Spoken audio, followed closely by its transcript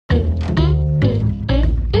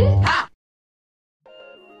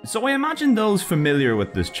So I imagine those familiar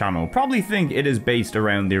with this channel probably think it is based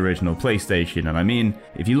around the original PlayStation, and I mean,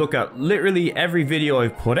 if you look at literally every video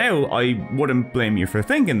I've put out, I wouldn't blame you for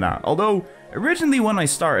thinking that. Although, originally when I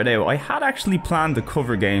started out, I had actually planned to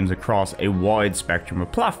cover games across a wide spectrum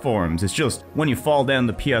of platforms. It's just, when you fall down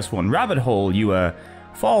the PS1 rabbit hole, you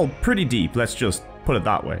fall pretty deep, let's just put it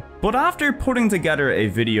that way. But after putting together a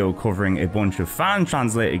video covering a bunch of fan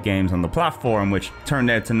translated games on the platform, which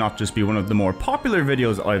turned out to not just be one of the more popular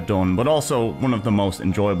videos I've done, but also one of the most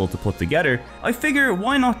enjoyable to put together, I figure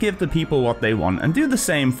why not give the people what they want and do the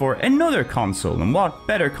same for another console, and what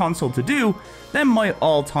better console to do than my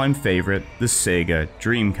all-time favorite, the Sega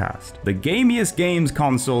Dreamcast. The gamiest games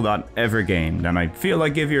console that ever gamed, and I feel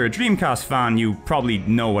like if you're a Dreamcast fan, you probably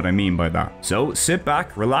know what I mean by that. So sit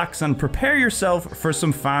back, relax, and prepare yourself for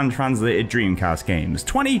some fan-translated Dreamcast games.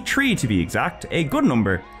 23 to be exact, a good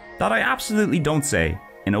number that I absolutely don't say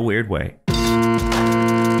in a weird way.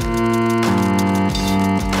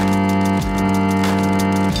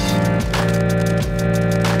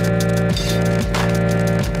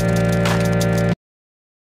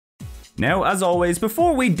 Now, as always,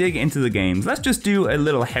 before we dig into the games, let's just do a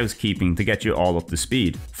little housekeeping to get you all up to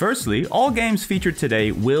speed. Firstly, all games featured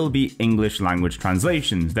today will be English language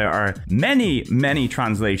translations. There are many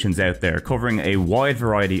translations out there covering a wide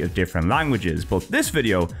variety of different languages, but this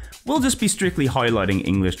video will just be strictly highlighting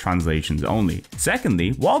English translations only.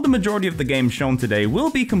 Secondly, while the majority of the games shown today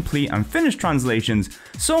will be complete and finished translations,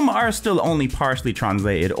 some are still only partially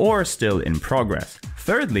translated or still in progress.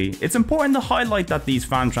 Thirdly, it's important to highlight that these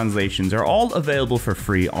fan translations are all available for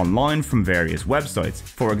free online from various websites.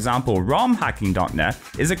 For example, romhacking.net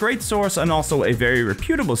is a great source and also a very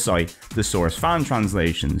reputable site to source fan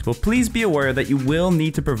translations, but please be aware that you will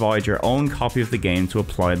need to provide your own copy of the game to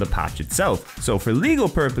apply the patch itself. So for legal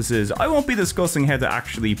purposes, I won't be discussing how to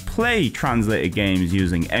actually play translated games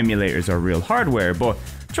using emulators or real hardware, but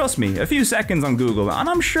trust me, a few seconds on Google and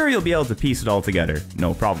I'm sure you'll be able to piece it all together,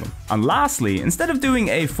 no problem. And lastly, instead of doing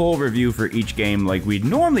a full review for each game like we'd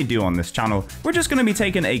normally do on this channel, we're just going to be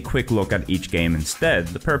taking a quick look at each game instead.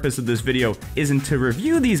 The purpose of this video isn't to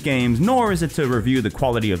review these games, nor is it to review the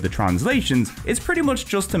quality of the translations. It's pretty much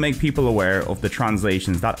just to make people aware of the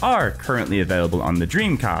translations that are currently available on the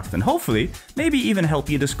Dreamcast, and hopefully, maybe even help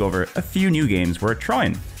you discover a few new games worth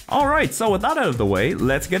trying. Alright, so with that out of the way,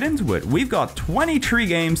 let's get into it. We've got 23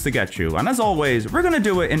 games to get through, and as always, we're going to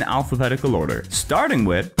do it in alphabetical order, starting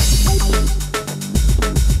with...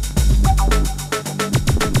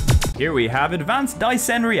 Here we have Advanced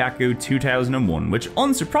Daisenryaku 2001, which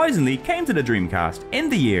unsurprisingly came to the Dreamcast in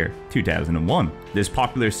the year 2001. This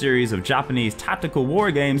popular series of Japanese tactical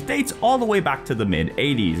war games dates all the way back to the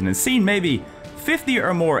mid-80s and has seen maybe 50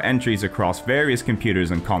 or more entries across various computers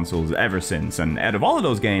and consoles ever since, and out of all of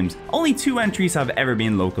those games, only 2 entries have ever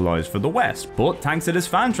been localized for the West. But thanks to this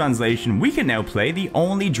fan translation, we can now play the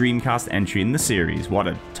only Dreamcast entry in the series. What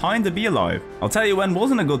a time to be alive. I'll tell you when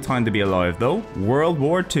wasn't a good time to be alive though, World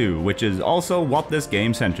War II, which is also what this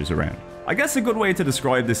game centers around. I guess a good way to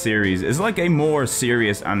describe this series is like a more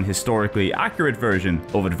serious and historically accurate version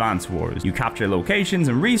of Advance Wars. You capture locations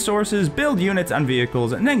and resources, build units and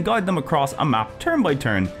vehicles, and then guide them across a map turn by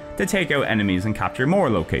turn to take out enemies and capture more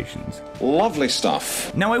locations. Lovely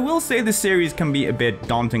stuff. Now I will say this series can be a bit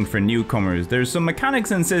daunting for newcomers. There's some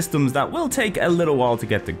mechanics and systems that will take a little while to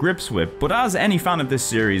get to grips with, but as any fan of this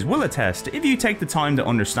series will attest, if you take the time to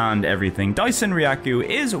understand everything, Daisenryaku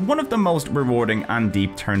is one of the most rewarding and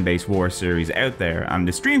deep turn-based war series out there, and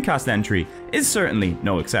this Dreamcast entry is certainly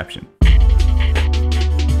no exception.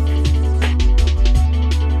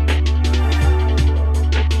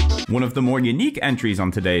 One of the more unique entries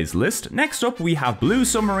on today's list. Next up we have Blue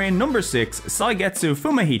Submarine number 6, Saigetsu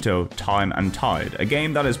Fumahito, Time and Tide, a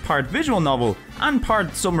game that is part visual novel and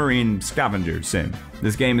part submarine scavenger sim.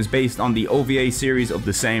 This game is based on the OVA series of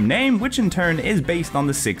the same name, which in turn is based on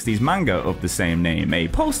the 60s manga of the same name, a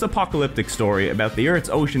post-apocalyptic story about the Earth's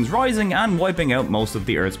oceans rising and wiping out most of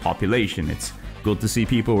the Earth's population. It's good to see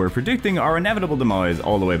people were predicting our inevitable demise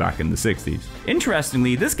all the way back in the 60s.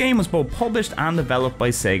 Interestingly, this game was both published and developed by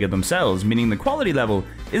Sega themselves, meaning the quality level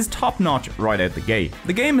is top notch right out the gate.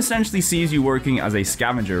 The game essentially sees you working as a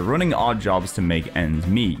scavenger, running odd jobs to make ends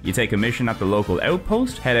meet. You take a mission at the local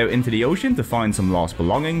outpost, head out into the ocean to find some lost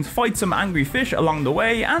belongings, fight some angry fish along the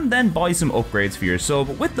way, and then buy some upgrades for your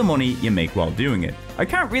sub with the money you make while doing it. I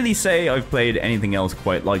can't really say I've played anything else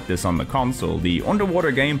quite like this on the console. The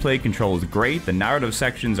underwater gameplay controls great, the narrative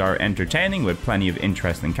sections are entertaining with plenty of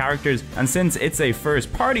interesting characters, and since it's a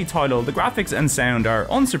first party title, the graphics and sound are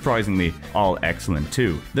unsurprisingly all excellent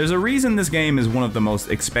too. There's a reason this game is one of the most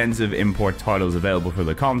expensive import titles available for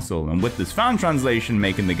the console, and with this fan translation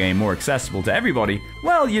making the game more accessible to everybody,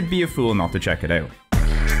 well, you'd be a fool not to check it out.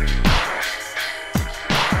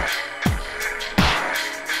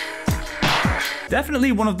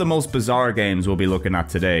 Definitely one of the most bizarre games we'll be looking at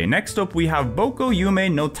today. Next up we have Boku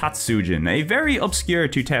Yume no Tatsujin, a very obscure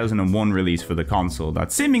 2001 release for the console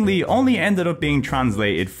that seemingly only ended up being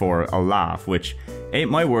translated for a laugh, which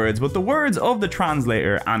ain't my words, but the words of the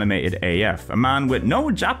translator animated AF, a man with no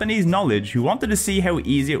Japanese knowledge who wanted to see how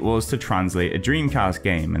easy it was to translate a Dreamcast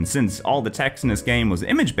game, and since all the text in this game was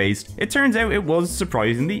image based, it turns out it was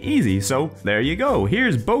surprisingly easy, so there you go.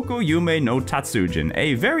 Here's Boku Yume no Tatsujin,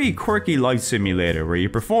 a very quirky life simulator where you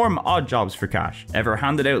perform odd jobs for cash. Ever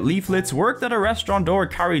handed out leaflets, worked at a restaurant, or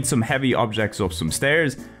carried some heavy objects up some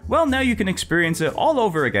stairs? Well, now you can experience it all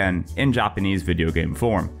over again in Japanese video game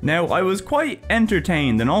form. Now, I was quite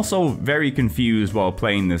entertained and also very confused while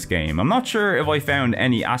playing this game. I'm not sure if I found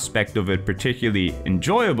any aspect of it particularly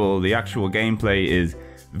enjoyable. The actual gameplay is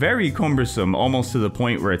very cumbersome, almost to the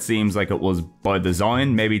point where it seems like it was by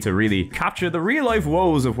design, maybe to really capture the real life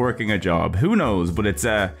woes of working a job. Who knows, but it's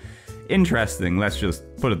interesting, let's just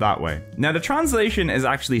put it that way. Now, the translation is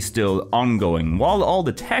actually still ongoing. While all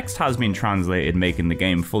the text has been translated, making the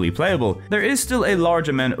game fully playable, there is still a large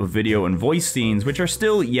amount of video and voice scenes which are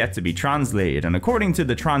still yet to be translated, and according to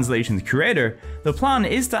the translation's creator, the plan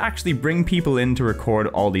is to actually bring people in to record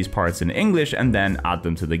all these parts in English and then add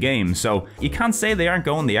them to the game, so you can't say they aren't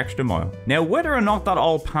going the extra mile. Now, whether or not that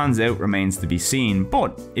all pans out remains to be seen,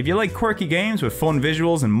 but if you like quirky games with fun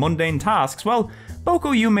visuals and mundane tasks, well,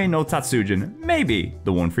 Boku Yume no Tatsujin may be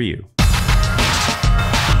the one for you.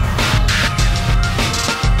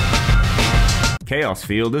 Chaos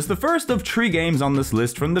Field is the first of 3 games on this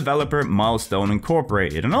list from developer Milestone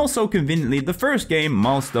Incorporated, and also conveniently the first game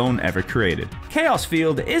Milestone ever created. Chaos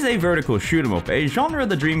Field is a vertical shoot-'em-up, a genre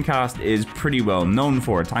the Dreamcast is pretty well known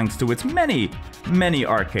for thanks to its many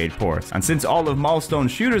arcade ports, and since all of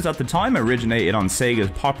Milestone's shooters at the time originated on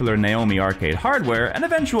Sega's popular Naomi arcade hardware, an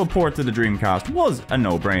eventual port to the Dreamcast was a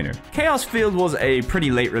no-brainer. Chaos Field was a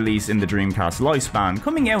pretty late release in the Dreamcast lifespan,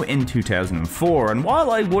 coming out in 2004, and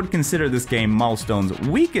while I would consider this game Milestone's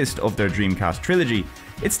weakest of their Dreamcast trilogy,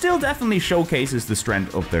 it still definitely showcases the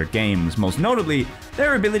strength of their games, most notably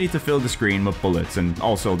their ability to fill the screen with bullets and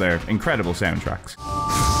also their incredible soundtracks.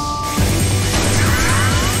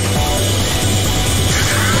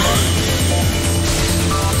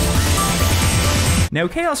 Now,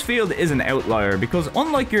 Chaos Field is an outlier because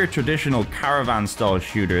unlike your traditional caravan-style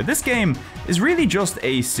shooter, this game is really just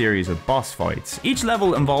a series of boss fights. Each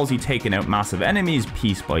level involves you taking out massive enemies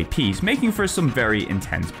piece by piece, making for some very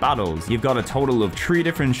intense battles. You've got a total of 3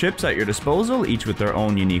 different ships at your disposal, each with their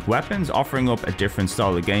own unique weapons, offering up a different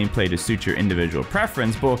style of gameplay to suit your individual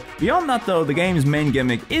preference, but beyond that though, the game's main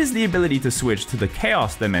gimmick is the ability to switch to the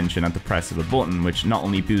Chaos dimension at the press of a button, which not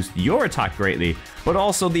only boosts your attack greatly, but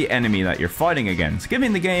also the enemy that you're fighting against,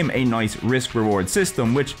 giving the game a nice risk-reward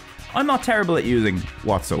system, which I'm not terrible at using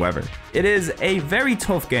whatsoever. It is a very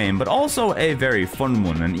tough game, but also a very fun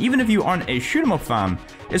one, and even if you aren't a shoot-'em-up fan,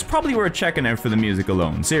 it's probably worth checking out for the music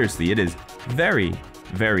alone. Seriously, it is very,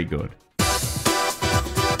 very good.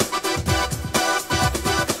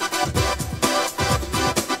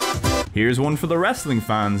 Here's one for the wrestling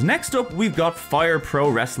fans. Next up, we've got Fire Pro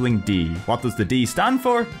Wrestling D. What does the D stand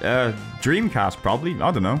for? Dreamcast probably,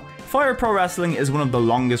 I don't know. Fire Pro Wrestling is one of the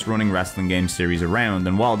longest running wrestling game series around,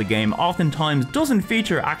 and while the game oftentimes doesn't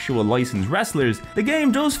feature actual licensed wrestlers, the game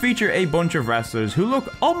does feature a bunch of wrestlers who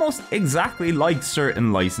look almost exactly like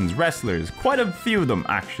certain licensed wrestlers, quite a few of them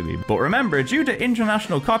actually. But remember, due to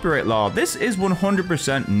international copyright law, this is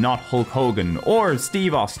 100% not Hulk Hogan, or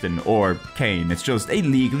Steve Austin, or Kane. It's just a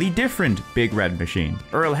legally different Big Red Machine.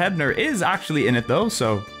 Earl Hebner is actually in it though,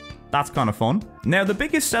 so that's kind of fun. Now, the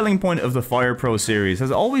biggest selling point of the Fire Pro series has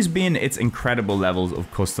always been its incredible levels of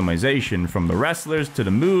customization, from the wrestlers to the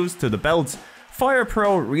moves to the belts. Fire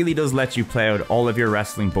Pro really does let you play out all of your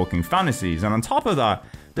wrestling booking fantasies, and on top of that,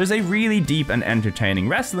 there's a really deep and entertaining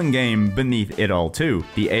wrestling game beneath it all too.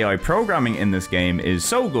 The AI programming in this game is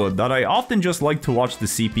so good that I often just like to watch the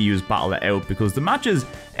CPUs battle it out because the matches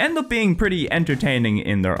end up being pretty entertaining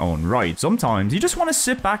in their own right. Sometimes you just want to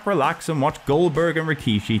sit back, relax and watch Goldberg and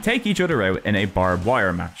Rikishi take each other out in a barbed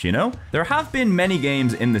wire match, you know? There have been many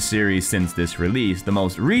games in the series since this release, the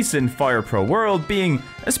most recent Fire Pro World being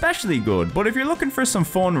especially good, but if you're looking for some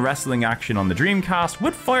fun wrestling action on the Dreamcast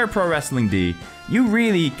with Fire Pro Wrestling D, you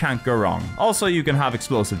really can't go wrong. Also, you can have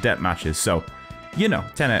explosive death matches, so, you know,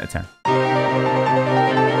 10 out of 10.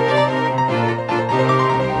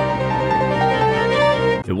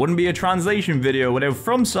 It wouldn't be a translation video without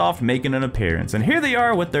FromSoft making an appearance, and here they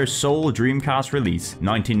are with their sole Dreamcast release,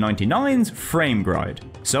 1999's Frame Gride.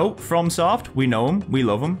 So, FromSoft, we know them, we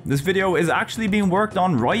love them. This video is actually being worked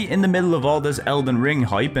on right in the middle of all this Elden Ring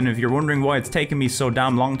hype, and if you're wondering why it's taken me so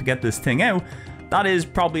damn long to get this thing out, that is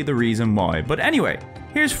probably the reason why. But anyway,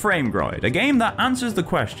 here's Frame Gride, a game that answers the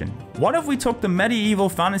question, what if we took the medieval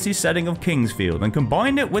fantasy setting of Kingsfield and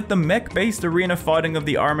combined it with the mech-based arena fighting of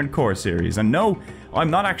the Armored Core series? And no,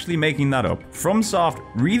 I'm not actually making that up. FromSoft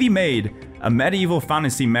really made a medieval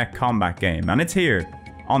fantasy mech combat game, and it's here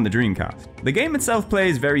on the Dreamcast. The game itself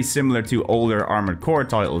plays very similar to older Armored Core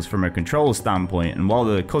titles from a control standpoint, and while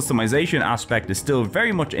the customization aspect is still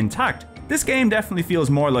very much intact, this game definitely feels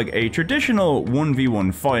more like a traditional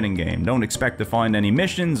 1v1 fighting game. Don't expect to find any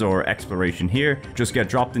missions or exploration here, just get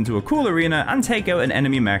dropped into a cool arena and take out an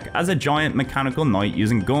enemy mech as a giant mechanical knight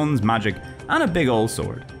using guns, magic, and a big old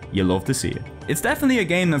sword. You love to see it. It's definitely a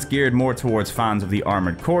game that's geared more towards fans of the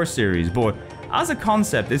Armored Core series, but as a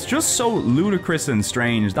concept, it's just so ludicrous and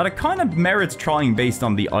strange that it kind of merits trying based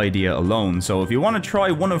on the idea alone. So if you want to try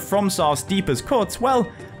one of FromSoft's deepest cuts, well,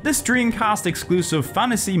 this Dreamcast exclusive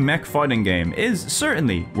fantasy mech fighting game is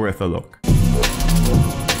certainly worth a look.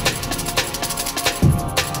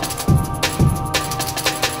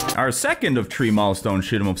 Our second of 3 milestone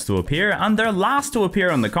shoot-em-ups to appear, and their last to appear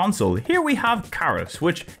on the console, here we have Karous,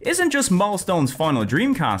 which isn't just Milestone's final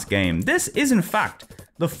Dreamcast game, this is in fact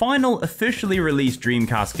the final officially released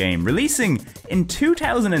Dreamcast game, releasing in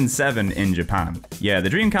 2007 in Japan. Yeah, the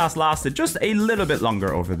Dreamcast lasted just a little bit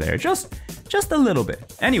longer over there, just a little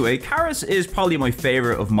bit. Anyway, Karous is probably my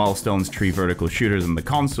favorite of Milestone's 3 vertical shooters on the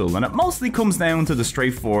console, and it mostly comes down to the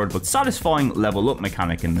straightforward but satisfying level up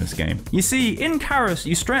mechanic in this game. You see, in Karous,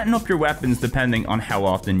 you strengthen up your weapons depending on how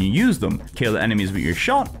often you use them. Kill enemies with your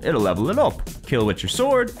shot, it'll level it up. Kill with your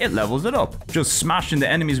sword, it levels it up. Just smash into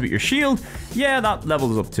enemies with your shield, yeah, that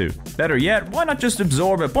levels up too. Better yet, why not just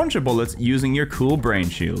absorb a bunch of bullets using your cool brain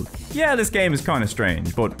shield? Yeah, this game is kinda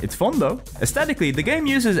strange, but it's fun though. Aesthetically, the game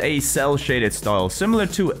uses a cel-shaded style similar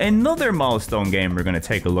to another Milestone game we're going to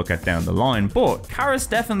take a look at down the line, but Karous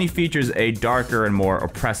definitely features a darker and more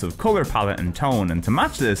oppressive color palette and tone, and to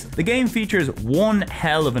match this, the game features one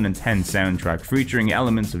hell of an intense soundtrack featuring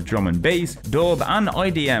elements of drum and bass, dub and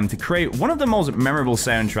IDM to create one of the most memorable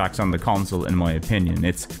soundtracks on the console in my opinion.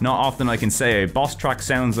 It's not often I can say a boss track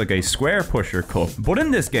sounds like a square pusher cup, but in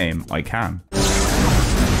this game I can.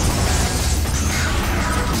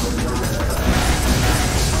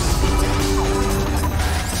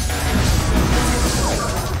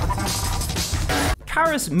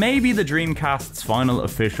 Karous may be the Dreamcast's final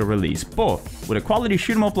official release, but with a quality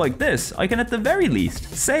shoot 'em up like this, I can at the very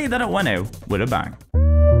least say that it went out with a bang.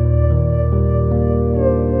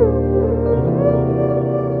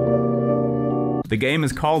 The game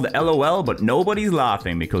is called L.O.L, but nobody's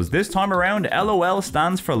laughing because this time around L.O.L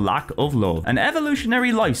stands for lack of love, an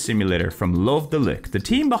evolutionary life simulator from Love the Lick, the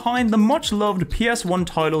team behind the much loved PS1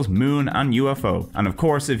 titles Moon and UFO. And of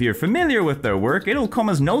course, if you're familiar with their work, it'll come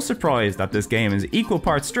as no surprise that this game is equal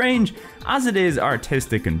parts strange as it is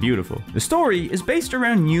artistic and beautiful. The story is based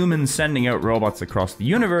around humans sending out robots across the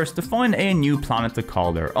universe to find a new planet to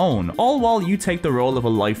call their own, all while you take the role of a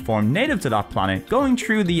life form native to that planet, going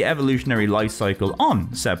through the evolutionary life cycle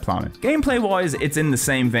on said planet. Gameplay wise, it's in the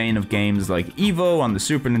same vein of games like Evo on the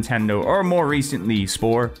Super Nintendo, or more recently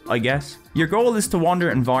Spore, I guess. Your goal is to wander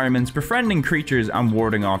environments, befriending creatures and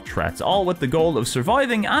warding off threats, all with the goal of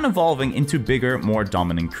surviving and evolving into bigger, more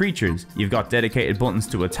dominant creatures. You've got dedicated buttons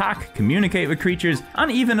to attack, communicate with creatures,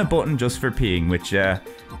 and even a button just for peeing, which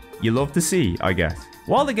you love to see, I guess.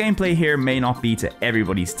 While the gameplay here may not be to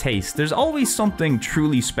everybody's taste, there's always something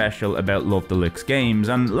truly special about Love the Lick's games,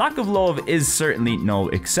 and Lack of Love is certainly no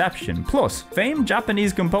exception. Plus, famed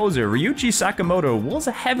Japanese composer Ryuichi Sakamoto was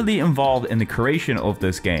heavily involved in the creation of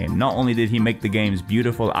this game. Not only did he make the game's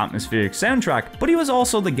beautiful atmospheric soundtrack, but he was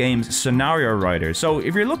also the game's scenario writer. So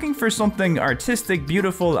if you're looking for something artistic,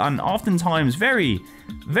 beautiful, and oftentimes very,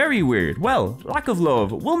 very weird, well, Lack of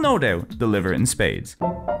Love will no doubt deliver in spades.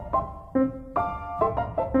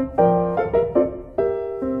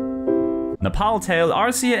 Napple Tale,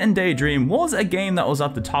 Arsia and Daydream was a game that was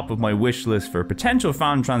at the top of my wish list for potential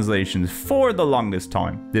fan translations for the longest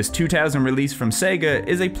time. This 2000 release from Sega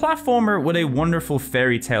is a platformer with a wonderful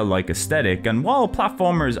fairy tale-like aesthetic, and while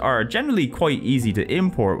platformers are generally quite easy to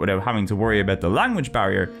import without having to worry about the language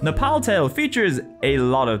barrier, Napple Tale features a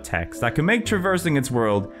lot of text that can make traversing its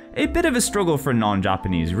world a bit of a struggle for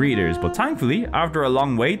non-Japanese readers, but thankfully, after a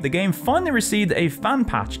long wait, the game finally received a fan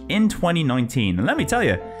patch in 2019, and let me tell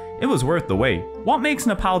you, it was worth the wait. What makes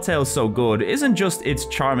Napple Tale so good isn't just its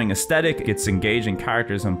charming aesthetic, its engaging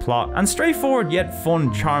characters and plot, and straightforward yet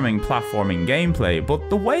fun, charming platforming gameplay, but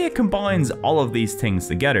the way it combines all of these things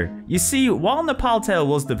together. You see, while Napple Tale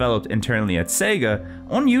was developed internally at Sega,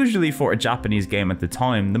 unusually for a Japanese game at the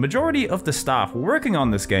time, the majority of the staff working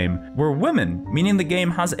on this game were women, meaning the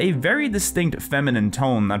game has a very distinct feminine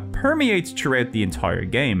tone that permeates throughout the entire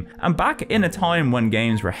game. And back in a time when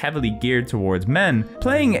games were heavily geared towards men,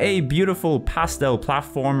 playing a beautiful pastel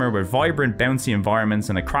platformer with vibrant bouncy environments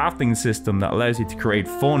and a crafting system that allows you to create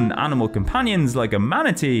fun animal companions like a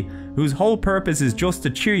manatee whose whole purpose is just to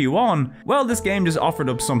cheer you on, well, this game just offered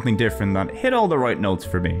up something different that hit all the right notes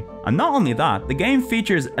for me. And not only that, the game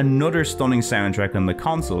features another stunning soundtrack on the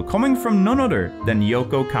console coming from none other than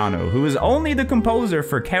Yoko Kanno, who is only the composer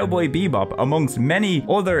for Cowboy Bebop amongst many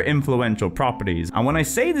other influential properties. And when I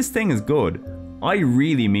say this thing is good, I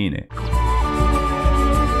really mean it.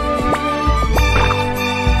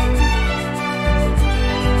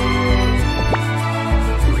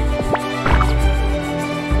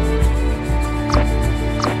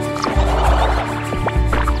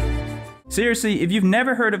 Seriously, if you've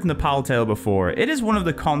never heard of Napple Tale before, it is one of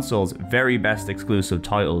the console's very best exclusive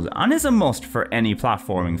titles and is a must for any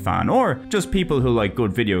platforming fan or just people who like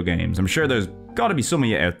good video games. I'm sure there's gotta be some of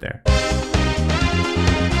you out there.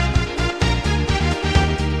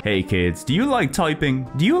 Hey kids, do you like typing?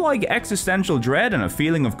 Do you like existential dread and a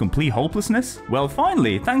feeling of complete hopelessness? Well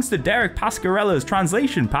finally, thanks to Derek Pascarella's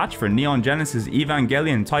translation patch for Neon Genesis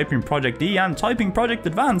Evangelion Typing Project D and Typing Project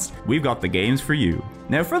Advanced, we've got the games for you.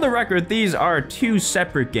 Now for the record, these are two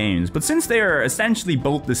separate games, but since they are essentially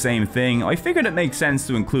both the same thing, I figured it makes sense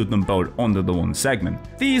to include them both under the one segment.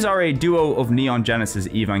 These are a duo of Neon Genesis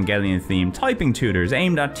Evangelion themed typing tutors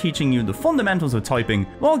aimed at teaching you the fundamentals of typing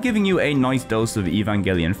while giving you a nice dose of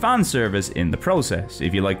Evangelion fan service in the process.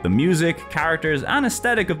 If you like the music, characters, and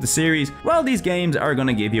aesthetic of the series, well, these games are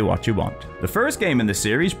gonna give you what you want. The first game in the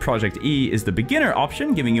series, Project E, is the beginner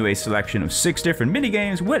option, giving you a selection of 6 different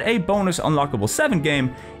minigames with a bonus unlockable 7th game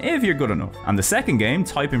if you're good enough. And the second game,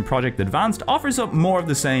 Typing Project Advanced, offers up more of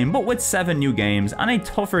the same but with 7 new games and a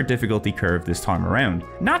tougher difficulty curve this time around.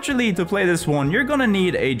 Naturally, to play this one, you're gonna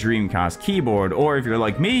need a Dreamcast keyboard, or if you're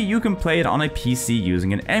like me, you can play it on a PC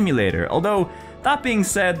using an emulator, although that being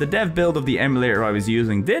said, the dev build of the emulator I was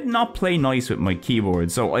using did not play nice with my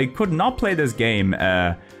keyboard, so I could not play this game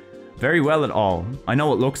very well at all. I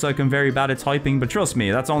know it looks like I'm very bad at typing, but trust me,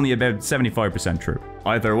 that's only about 75% true.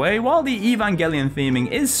 Either way, while the Evangelion theming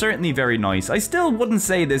is certainly very nice, I still wouldn't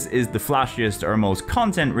say this is the flashiest or most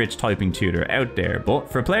content-rich typing tutor out there,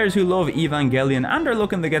 but for players who love Evangelion and are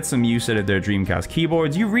looking to get some use out of their Dreamcast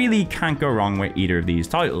keyboards, you really can't go wrong with either of these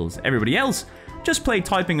titles. Everybody else, just play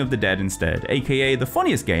Typing of the Dead instead, aka the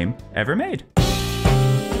funniest game ever made.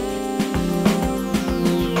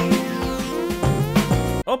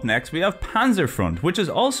 Up next, we have Panzer Front, which is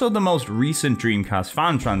also the most recent Dreamcast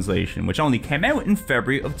fan translation, which only came out in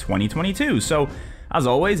February of 2022, so as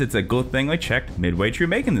always, it's a good thing I checked midway through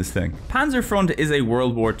making this thing. Panzer Front is a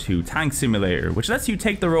World War II tank simulator, which lets you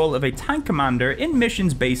take the role of a tank commander in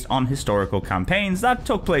missions based on historical campaigns that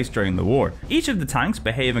took place during the war. Each of the tanks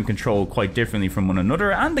behave and control quite differently from one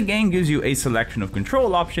another, and the game gives you a selection of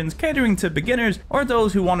control options catering to beginners or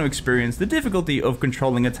those who want to experience the difficulty of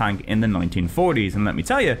controlling a tank in the 1940s, and let me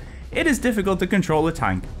tell you, it is difficult to control a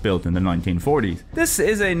tank built in the 1940s. This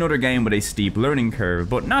is another game with a steep learning curve,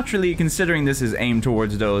 but naturally, considering this is aimed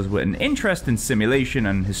towards those with an interest in simulation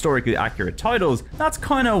and historically accurate titles, that's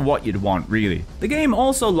kinda what you'd want really. The game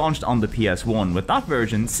also launched on the PS1, with that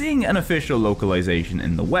version seeing an official localization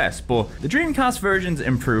in the West, but the Dreamcast version's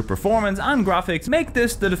improved performance and graphics make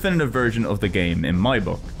this the definitive version of the game in my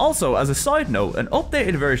book. Also, as a side note, an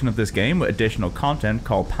updated version of this game with additional content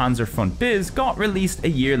called Panzer Front Biz got released a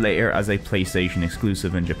year later as a PlayStation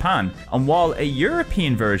exclusive in Japan, and while a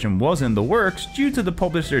European version was in the works due to the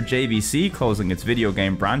publisher JVC closing its video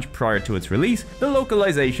game branch prior to its release, the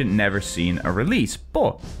localization never seen a release,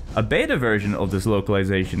 but a beta version of this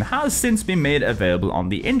localization has since been made available on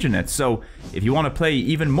the internet, so if you want to play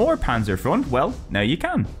even more Panzer Front, well, now you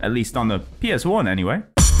can, at least on the PS1 anyway.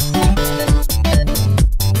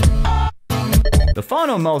 The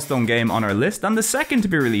final milestone game on our list, and the second to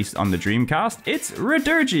be released on the Dreamcast, it's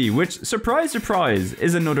Radirgy, which, surprise surprise,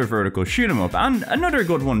 is another vertical shoot 'em up, and another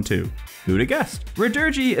good one too. Who'd have guessed?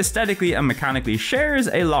 Radirgy aesthetically and mechanically shares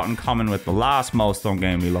a lot in common with the last milestone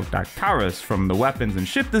game we looked at, Karous, from the weapons and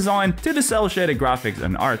ship design to the cel-shaded graphics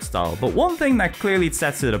and art style, but one thing that clearly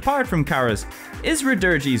sets it apart from Karous is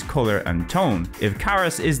Radirgy's colour and tone. If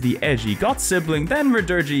Karous is the edgy goth sibling, then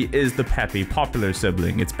Radirgy is the peppy popular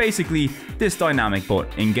sibling. It's basically this dynamic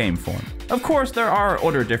but in game form. Of course, there are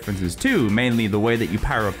other differences too, mainly the way that you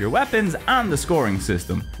power up your weapons and the scoring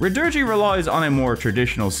system. Radirgy relies on a more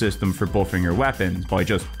traditional system for buffing your weapons by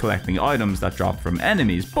just collecting items that drop from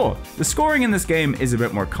enemies, but the scoring in this game is a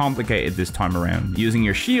bit more complicated this time around. Using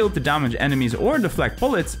your shield to damage enemies or deflect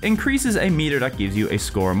bullets increases a meter that gives you a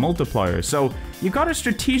score multiplier, so you've got to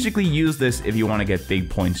strategically use this if you want to get big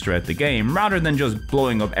points throughout the game, rather than just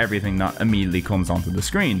blowing up everything that immediately comes onto the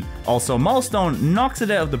screen. Also, Milestone knocks it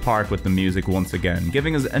out of the park with the music once again,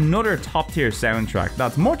 giving us another top tier soundtrack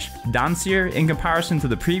that's much dancier in comparison to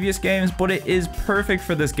the previous games, but it is perfect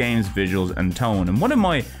for this game's visuals and tone, and one of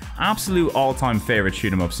my absolute all-time favorite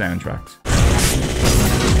shoot 'em up soundtracks.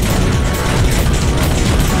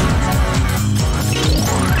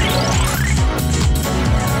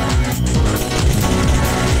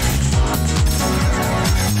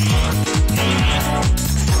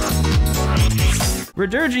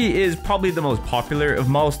 Radirgy is probably the most popular of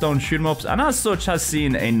milestone shoot 'em ups, and as such has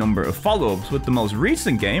seen a number of follow-ups, with the most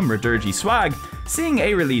recent game, Radirgy Swag, seeing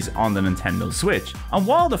a release on the Nintendo Switch. And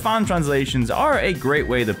while the fan translations are a great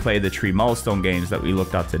way to play the 3 milestone games that we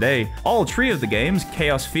looked at today, all 3 of the games,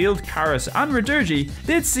 Chaos Field, Karous and Radirgy,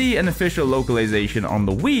 did see an official localization on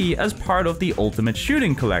the Wii as part of the Ultimate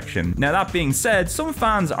Shooting Collection. Now that being said, some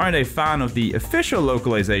fans aren't a fan of the official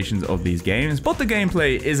localizations of these games, but the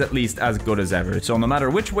gameplay is at least as good as ever, so no matter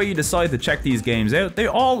which way you decide to check these games out, they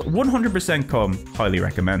all 100% come highly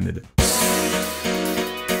recommended.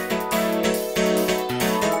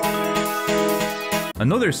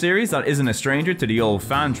 Another series that isn't a stranger to the old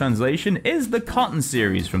fan translation is the Cotton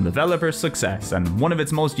series from developer Success, and one of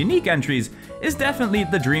its most unique entries is definitely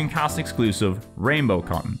the Dreamcast exclusive Rainbow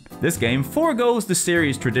Cotton. This game foregoes the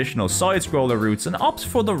series' traditional side-scroller routes and opts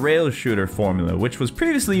for the rail shooter formula, which was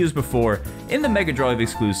previously used before in the Mega Drive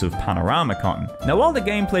exclusive Panorama Cotton. Now, while the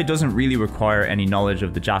gameplay doesn't really require any knowledge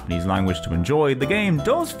of the Japanese language to enjoy, the game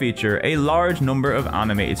does feature a large number of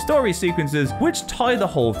animated story sequences which tie the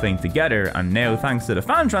whole thing together, and now thanks to the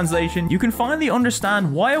fan translation, you can finally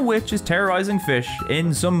understand why a witch is terrorizing fish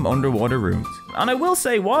in some underwater rooms. And I will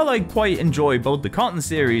say, while I quite enjoy both the Cotton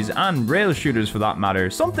series and rail shooters for that matter,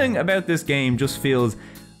 something about this game just feels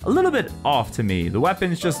a little bit off to me. The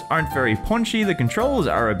weapons just aren't very punchy, the controls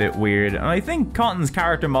are a bit weird, and I think Cotton's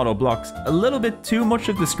character model blocks a little bit too much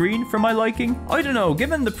of the screen for my liking. I don't know,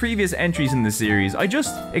 given the previous entries in the series, I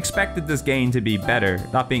just expected this game to be better.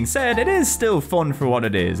 That being said, it is still fun for what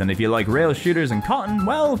it is, and if you like rail shooters and Cotton,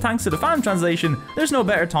 well, thanks to the fan translation, there's no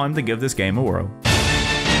better time to give this game a whirl.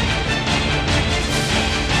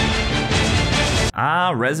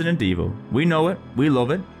 Ah, Resident Evil. We know it, we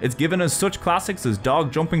love it. It's given us such classics as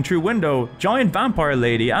dog jumping through window, giant vampire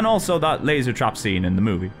lady, and also that laser trap scene in the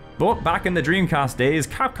movie. But back in the Dreamcast days,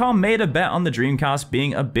 Capcom made a bet on the Dreamcast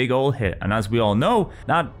being a big old hit, and as we all know,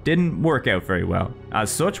 that didn't work out very well.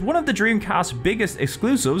 As such, one of the Dreamcast's biggest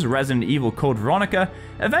exclusives, Resident Evil Code Veronica,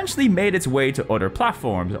 eventually made its way to other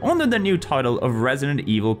platforms under the new title of Resident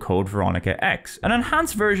Evil Code Veronica X, an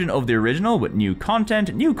enhanced version of the original with new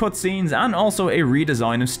content, new cutscenes, and also a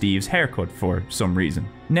redesign of Steve's haircut for some reason.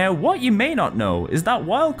 Now, what you may not know is that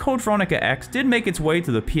while Code Veronica X did make its way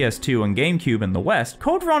to the PS2 and GameCube in the West,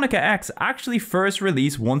 Code Veronica X actually first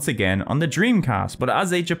released once again on the Dreamcast, but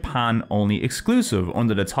as a Japan-only exclusive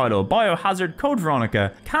under the title Biohazard Code Veronica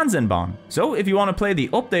Kanzenban. So if you want to play the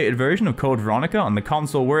updated version of Code Veronica on the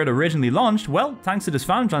console where it originally launched, well, thanks to this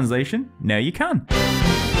fan translation, now you can.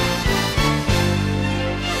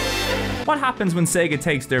 What happens when Sega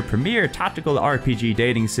takes their premier tactical RPG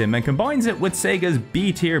dating sim and combines it with Sega's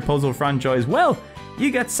B-tier puzzle franchise? Well,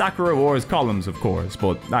 you get Sakura Wars Columns, of course,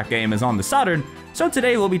 but that game is on the Saturn, so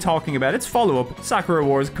today we'll be talking about its follow-up, Sakura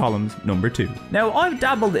Wars Columns number 2. Now, I've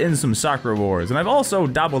dabbled in some Sakura Wars, and I've also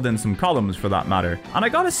dabbled in some columns for that matter, and I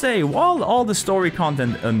gotta say, while all the story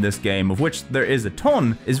content in this game, of which there is a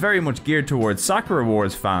ton, is very much geared towards Sakura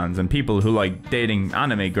Wars fans and people who like dating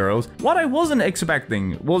anime girls, what I wasn't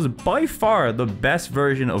expecting was by far the best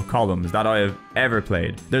version of columns that I have ever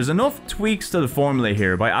played. There's enough tweaks to the formula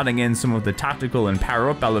here by adding in some of the tactical and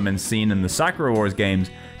power-up elements seen in the Sakura Wars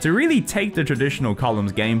games to really take the traditional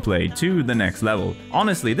columns gameplay to the next level.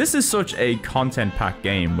 Honestly, this is such a content-packed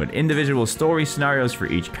game with individual story scenarios for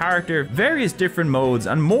each character, various different modes,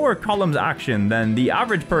 and more columns action than the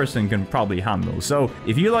average person can probably handle. So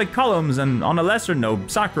if you like columns, and on a lesser note,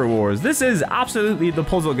 Sakura Wars, this is absolutely the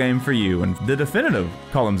puzzle game for you and the definitive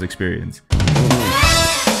columns experience.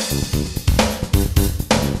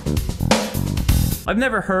 I've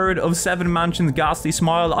never heard of Seven Mansions Ghastly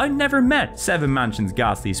Smile. I never met Seven Mansions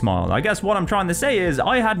Ghastly Smile. I guess what I'm trying to say is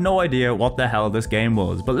I had no idea what the hell this game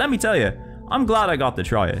was, but let me tell you, I'm glad I got to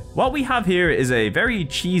try it. What we have here is a very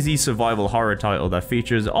cheesy survival horror title that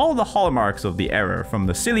features all the hallmarks of the era, from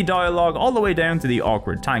the silly dialogue all the way down to the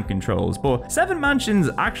awkward tank controls, but Seven Mansions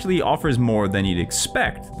actually offers more than you'd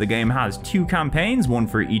expect. The game has 2 campaigns, one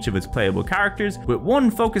for each of its playable characters, with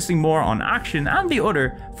one focusing more on action and the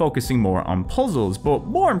other focusing more on puzzles, but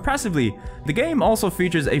more impressively, the game also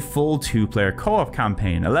features a full 2-player co-op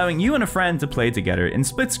campaign, allowing you and a friend to play together in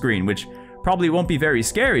split screen, which probably won't be very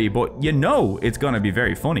scary, but you know it's gonna be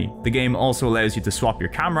very funny. The game also allows you to swap your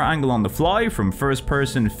camera angle on the fly from first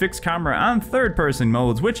person, fixed camera, and third person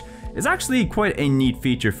modes, which is actually quite a neat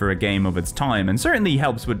feature for a game of its time and certainly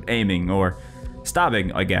helps with aiming, or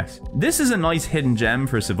stabbing, I guess. This is a nice hidden gem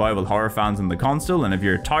for survival horror fans on the console, and if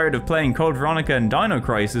you're tired of playing Code Veronica and Dino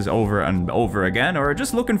Crisis over and over again, or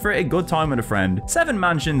just looking for a good time with a friend, Seven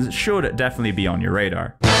Mansions should definitely be on your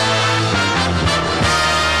radar.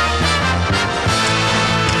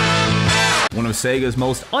 One of Sega's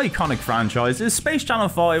most iconic franchises, Space Channel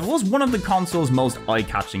 5 was one of the console's most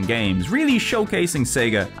eye-catching games, really showcasing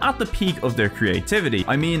Sega at the peak of their creativity.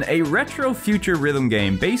 I mean, a retro future rhythm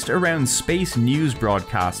game based around space news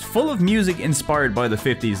broadcast, full of music inspired by the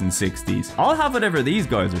 50s and 60s. I'll have whatever these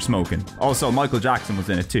guys are smoking. Also, Michael Jackson was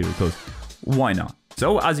in it too, because why not?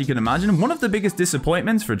 So, as you can imagine, one of the biggest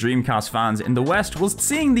disappointments for Dreamcast fans in the West was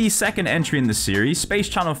seeing the second entry in the series, Space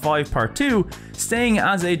Channel 5 Part 2, staying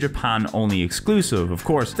as a Japan-only exclusive. Of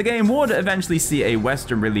course, the game would eventually see a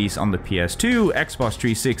Western release on the PS2, Xbox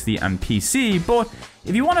 360 and PC, but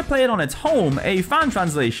if you want to play it on its home, a fan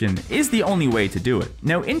translation is the only way to do it.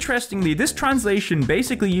 Now, interestingly, this translation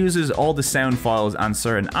basically uses all the sound files and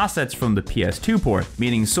certain assets from the PS2 port,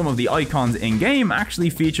 meaning some of the icons in-game actually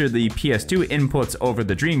feature the PS2 inputs over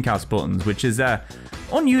the Dreamcast buttons, which is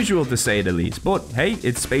unusual to say the least. But hey,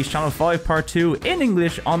 it's Space Channel 5 Part 2 in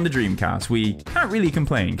English on the Dreamcast. We can't really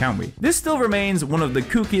complain, can we? This still remains one of the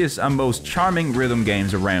kookiest and most charming rhythm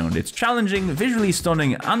games around. It's challenging, visually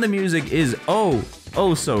stunning, and the music is oh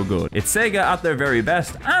so good. It's Sega at their very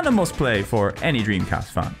best and a must play for any Dreamcast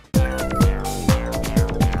fan.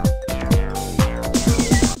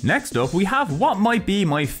 Next up, we have what might be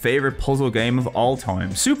my favorite puzzle game of all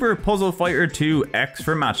time, Super Puzzle Fighter 2 X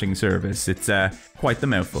for Matching Service. It's quite the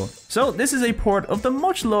mouthful. So this is a port of the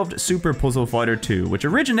much loved Super Puzzle Fighter 2, which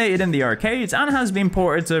originated in the arcades and has been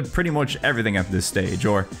ported to pretty much everything at this stage,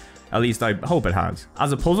 or at least I hope it has.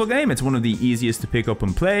 As a puzzle game, it's one of the easiest to pick up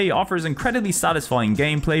and play, offers incredibly satisfying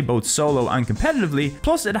gameplay both solo and competitively,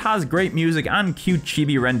 plus it has great music and cute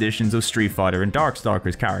chibi renditions of Street Fighter and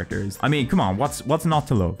Darkstalker's characters. I mean, come on, what's not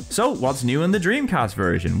to love? So what's new in the Dreamcast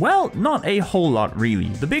version? Well, not a whole lot really.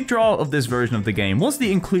 The big draw of this version of the game was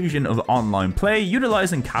the inclusion of online play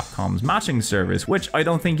utilizing Capcom's matching service, which I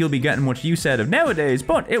don't think you'll be getting much use out of nowadays,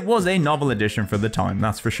 but it was a novel addition for the time,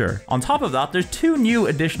 that's for sure. On top of that, there's 2 new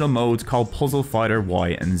additional modes called Puzzle Fighter Y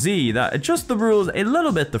and Z that adjust the rules a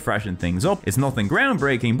little bit to freshen things up. It's nothing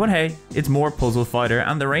groundbreaking, but hey, it's more Puzzle Fighter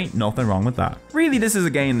and there ain't nothing wrong with that. Really, this is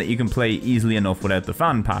a game that you can play easily enough without the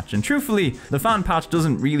fan patch, and truthfully, the fan patch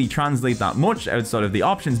doesn't really translate that much outside of the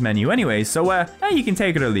options menu anyway, so hey, you can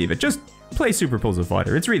take it or leave it. Just play Super Puzzle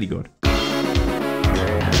Fighter, it's really good.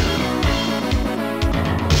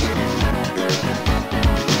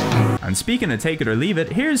 And speaking of take it or leave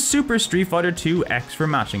it, here's Super Street Fighter 2 X for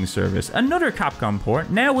Matching Service, another Capcom port,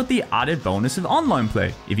 now with the added bonus of online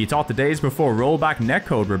play. If you thought the days before rollback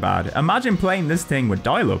netcode were bad, imagine playing this thing with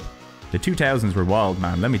dial-up. The 2000s were wild,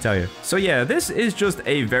 man, let me tell you. So yeah, this is just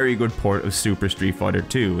a very good port of Super Street Fighter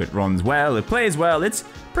 2. It runs well, it plays well, it's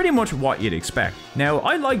pretty much what you'd expect. Now,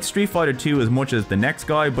 I like Street Fighter 2 as much as the next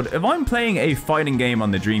guy, but if I'm playing a fighting game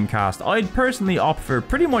on the Dreamcast, I'd personally opt for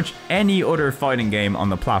pretty much any other fighting game on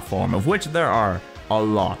the platform, of which there are a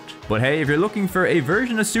lot. But hey, if you're looking for a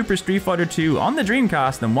version of Super Street Fighter 2 on the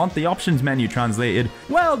Dreamcast and want the options menu translated,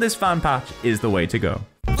 well, this fan patch is the way to go.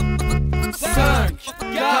 5,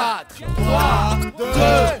 4, 3, 2, 1.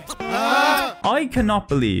 I cannot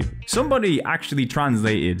believe somebody actually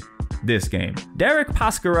translated this game. Derek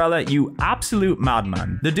Pascarella, you absolute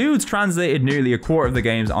madman. The dude's translated nearly a quarter of the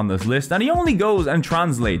games on this list, and he only goes and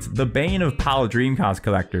translates the bane of PAL Dreamcast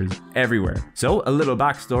collectors everywhere. So, a little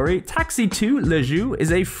backstory, Taxi 2 Le Jeu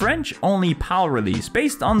is a French-only PAL release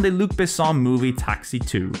based on the Luc Besson movie Taxi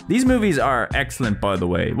 2. These movies are excellent, by the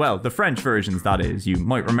way. Well, the French versions, that is. You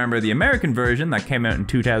might remember the American version that came out in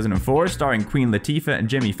 2004 starring Queen Latifah and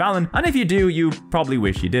Jimmy Fallon, and if you do, you probably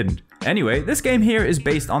wish you didn't. Anyway, this game here is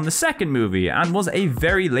based on the second movie and was a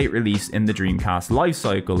very late release in the Dreamcast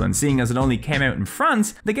lifecycle, and seeing as it only came out in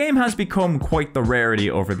France, the game has become quite the rarity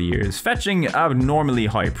over the years, fetching abnormally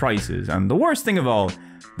high prices, and the worst thing of all,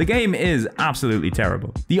 the game is absolutely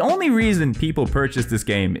terrible. The only reason people purchase this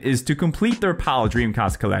game is to complete their PAL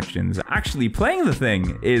Dreamcast collections. Actually playing the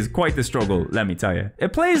thing is quite the struggle, let me tell you.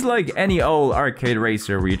 It plays like any old arcade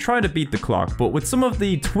racer where you try to beat the clock, but with some of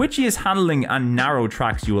the twitchiest handling and narrow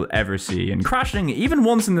tracks you will ever see, and crashing even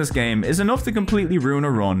once in this game is enough to completely ruin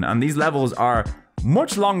a run, and these levels are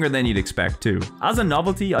much longer than you'd expect too. As a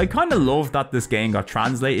novelty, I kinda love that this game got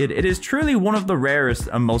translated. It is truly one of the rarest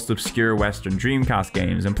and most obscure Western Dreamcast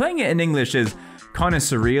games, and playing it in English is kinda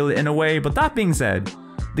surreal in a way, but that being said,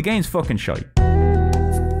 the game's fucking shite.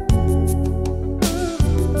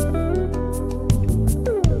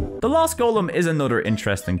 The Lost Golem is another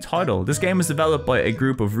interesting title. This game was developed by a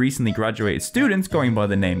group of recently graduated students going by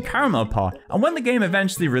the name Caramel Pot, and when the game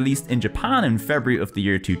eventually released in Japan in February of the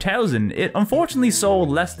year 2000, it unfortunately sold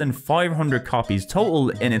less than 500 copies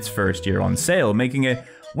total in its first year on sale, making it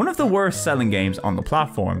one of the worst selling games on the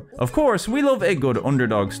platform. Of course, we love a good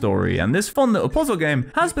underdog story, and this fun little puzzle game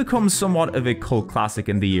has become somewhat of a cult classic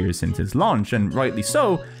in the years since its launch, and rightly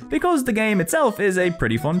so, because the game itself is a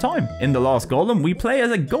pretty fun time. In The Lost Golem, we play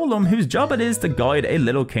as a golem whose job it is to guide a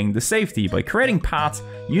little king to safety by creating paths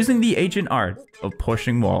using the ancient art of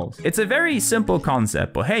pushing walls. It's a very simple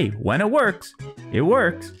concept, but hey, when it works, it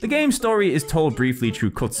works. The game's story is told briefly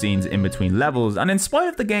through cutscenes in between levels, and in spite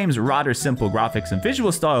of the game's rather simple graphics and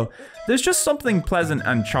visual style, there's just something pleasant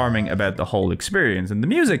and charming about the whole experience, and the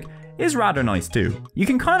music is rather nice too. You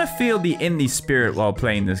can kind of feel the indie spirit while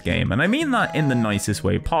playing this game, and I mean that in the nicest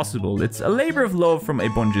way possible. It's a labor of love from a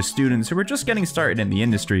bunch of students who are just getting started in the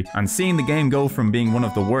industry, and seeing the game go from being one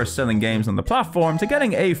of the worst selling games on the platform to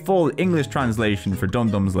getting a full English translation for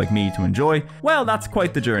dum-dums like me to enjoy, well, that's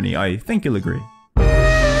quite the journey, I think you'll agree.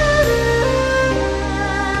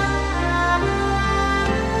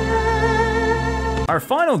 Our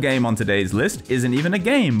final game on today's list isn't even a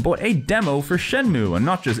game, but a demo for Shenmue, and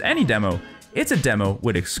not just any demo, it's a demo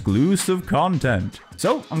with exclusive content.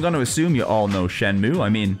 So, I'm gonna assume you all know Shenmue. I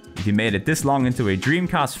mean, if you made it this long into a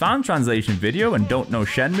Dreamcast fan translation video and don't know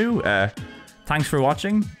Shenmue, thanks for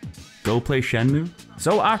watching. Go play Shenmue.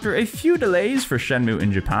 So after a few delays for Shenmue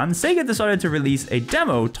in Japan, Sega decided to release a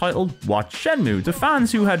demo titled Watch Shenmue to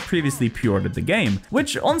fans who had previously pre-ordered the game,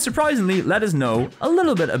 which unsurprisingly let us know a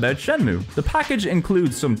little bit about Shenmue. The package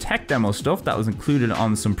includes some tech demo stuff that was included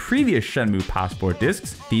on some previous Shenmue passport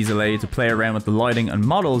discs. These allow you to play around with the lighting and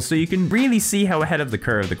models so you can really see how ahead of the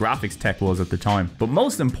curve the graphics tech was at the time. But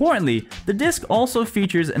most importantly, the disc also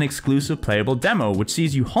features an exclusive playable demo which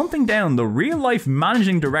sees you hunting down the real-life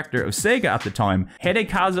managing director of Sega at the time,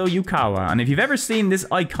 Hidekazu Yukawa, and if you've ever seen this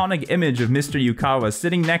iconic image of Mr. Yukawa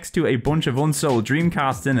sitting next to a bunch of unsold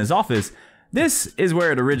Dreamcasts in his office, this is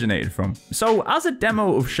where it originated from. So as a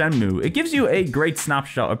demo of Shenmue, it gives you a great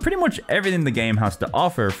snapshot of pretty much everything the game has to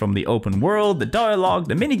offer, from the open world, the dialogue,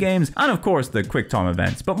 the minigames, and of course the quick time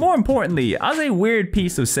events. But more importantly, as a weird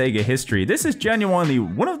piece of Sega history, this is genuinely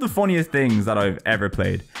one of the funniest things that I've ever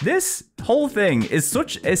played. This whole thing is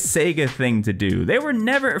such a Sega thing to do. They were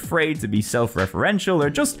never afraid to be self-referential or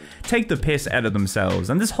just take the piss out of themselves,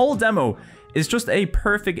 and this whole demo is just a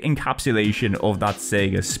perfect encapsulation of that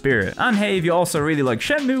Sega spirit. And hey, if you also really like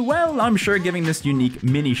Shenmue, well, I'm sure giving this unique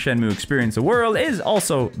mini Shenmue experience a whirl is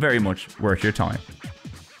also very much worth your time.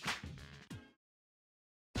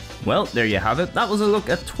 Well, there you have it. That was a look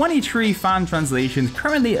at 23 fan translations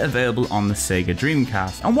currently available on the Sega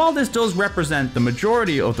Dreamcast. And while this does represent the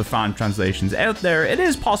majority of the fan translations out there, it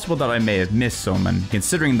is possible that I may have missed some, and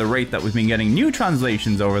considering the rate that we've been getting new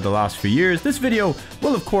translations over the last few years, this video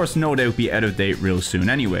will of course no doubt be out of date real soon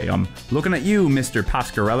anyway. I'm looking at you, Mr.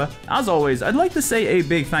 Pascarella. As always, I'd like to say a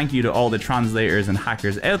big thank you to all the translators and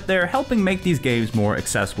hackers out there helping make these games more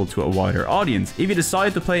accessible to a wider audience. If you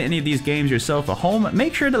decide to play any of these games yourself at home,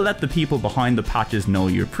 make sure to let the people behind the patches know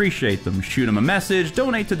you appreciate them. Shoot them a message,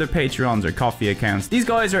 donate to their Patreons or Coffee accounts. These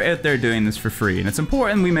guys are out there doing this for free, and it's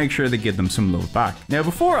important we make sure to give them some love back. Now,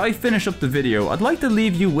 before I finish up the video, I'd like to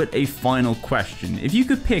leave you with a final question. If you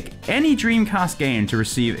could pick any Dreamcast game to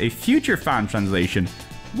receive a future fan translation,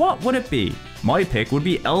 what would it be? My pick would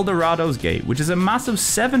be Eldorado's Gate, which is a massive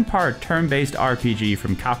 7-part turn-based RPG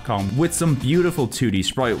from Capcom with some beautiful 2D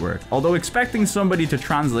sprite work. Although expecting somebody to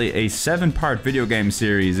translate a 7-part video game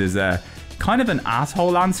series is kind of an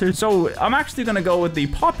asshole answer, so I'm actually gonna go with the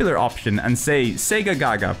popular option and say Sega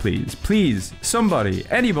Gaga, please. Please, somebody,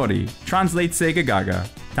 anybody, translate Sega Gaga.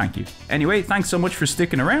 Thank you. Anyway, thanks so much for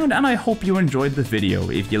sticking around, and I hope you enjoyed the video.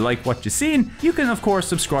 If you like what you've seen, you can of course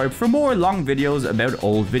subscribe for more long videos about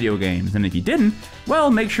old video games, and if you didn't, well,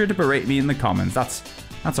 make sure to berate me in the comments.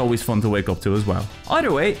 That's always fun to wake up to as well.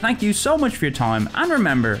 Either way, thank you so much for your time, and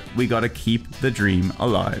remember, we gotta keep the dream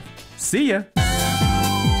alive. See ya!